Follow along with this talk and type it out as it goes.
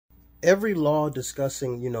Every law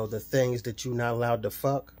discussing, the things that you're not allowed to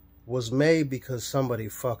fuck was made because somebody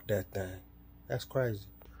fucked that thing. That's crazy.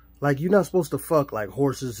 Like, you're not supposed to fuck like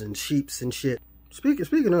horses and sheeps and shit.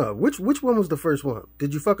 Speaking of, which one was the first one?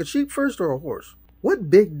 Did you fuck a sheep first or a horse? What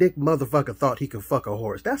big dick motherfucker thought he could fuck a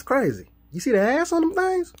horse? That's crazy. You see the ass on them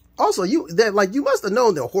things? Also, you must have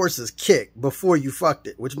known that horses kick before you fucked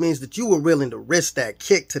it, which means that you were willing to risk that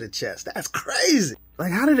kick to the chest. That's crazy.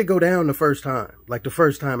 Like, how did it go down the first time? Like, the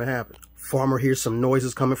first time it happened. Farmer hears some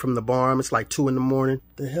noises coming from the barn. It's like 2 in the morning.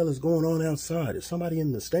 The hell is going on outside? Is somebody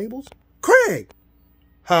in the stables? Craig!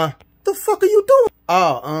 Huh? The fuck are you doing?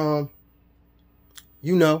 Oh,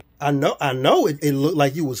 I know it looked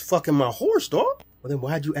like you was fucking my horse, dog. Well, then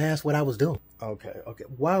why'd you ask what I was doing? Okay.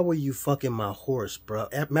 Why were you fucking my horse, bro?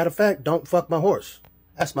 Matter of fact, don't fuck my horse.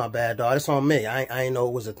 That's my bad, dog. It's on me. I ain't know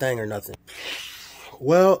it was a thing or nothing.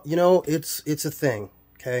 Well, it's a thing,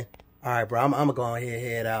 okay? All right, bro, I'm gonna go ahead and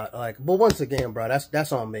head out. But once again, bro,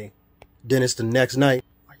 that's on me. Then it's the next night.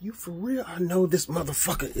 Are you for real? I know this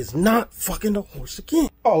motherfucker is not fucking the horse again.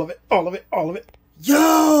 All of it.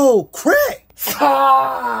 Yo, Craig!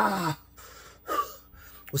 Ah!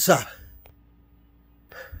 What's up?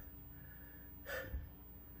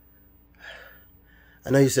 I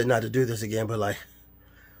know you said not to do this again, but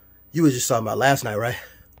you were just talking about last night, right?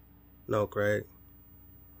 No, Craig.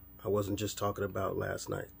 I wasn't just talking about last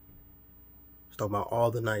night. I was talking about all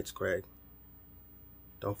the nights, Craig.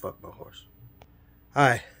 Don't fuck my horse. All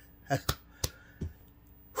right.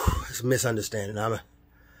 It's a misunderstanding.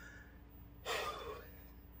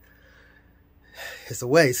 It's a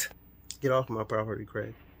waste. Get off my property,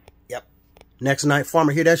 Craig. Yep. Next night,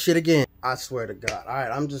 farmer hear that shit again. I swear to God. All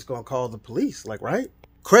right, I'm just going to call the police, right?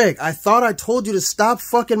 Craig, I thought I told you to stop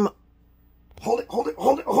fucking my... Hold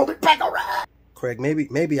it, back around. Craig,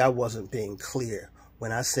 maybe I wasn't being clear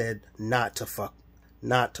when I said not to fuck.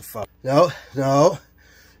 Not to fuck. No.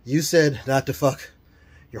 You said not to fuck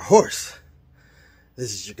your horse.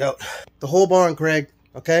 This is your goat. The whole barn, Craig,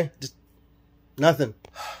 okay? Just nothing.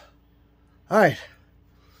 All right.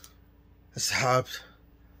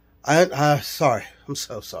 Sorry. I'm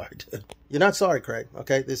so sorry, dude. You're not sorry, Craig,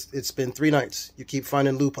 okay? It's been 3 nights. You keep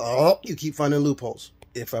finding loopholes.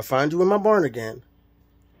 If I find you in my barn again,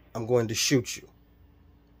 I'm going to shoot you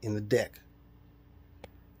in the deck.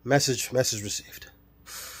 Message received.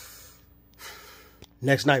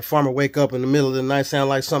 Next night, farmer wake up in the middle of the night, sound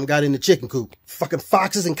like something got in the chicken coop. Fucking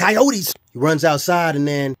foxes and coyotes. He runs outside and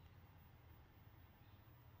then...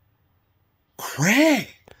 Craig!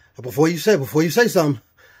 Before you say something,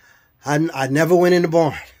 I never went in the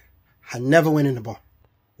barn.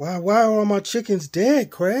 Why are all my chickens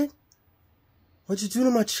dead, Craig? What'd you do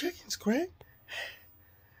to my chickens, Craig?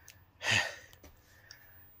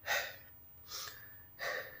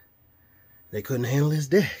 They couldn't handle his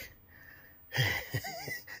dick.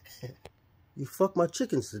 You fucked my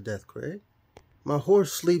chickens to death, Craig. My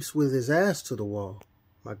horse sleeps with his ass to the wall.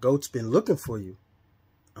 My goat's been looking for you.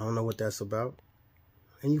 I don't know what that's about.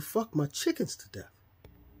 And you fucked my chickens to death.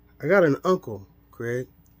 I got an uncle, Craig.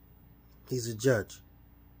 He's a judge.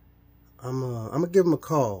 I'm gonna give him a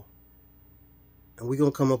call. And we're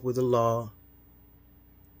gonna come up with a law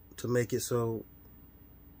to make it so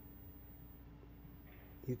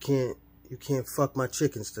you can't fuck my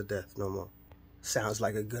chickens to death no more. Sounds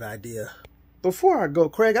like a good idea. Before I go,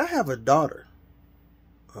 Craig, I have a daughter.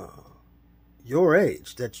 Your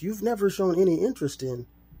age that you've never shown any interest in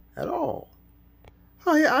at all.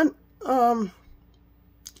 Oh yeah,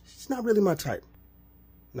 she's not really my type.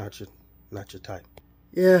 Not your type.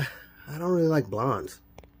 Yeah, I don't really like blondes.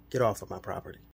 Get off of my property.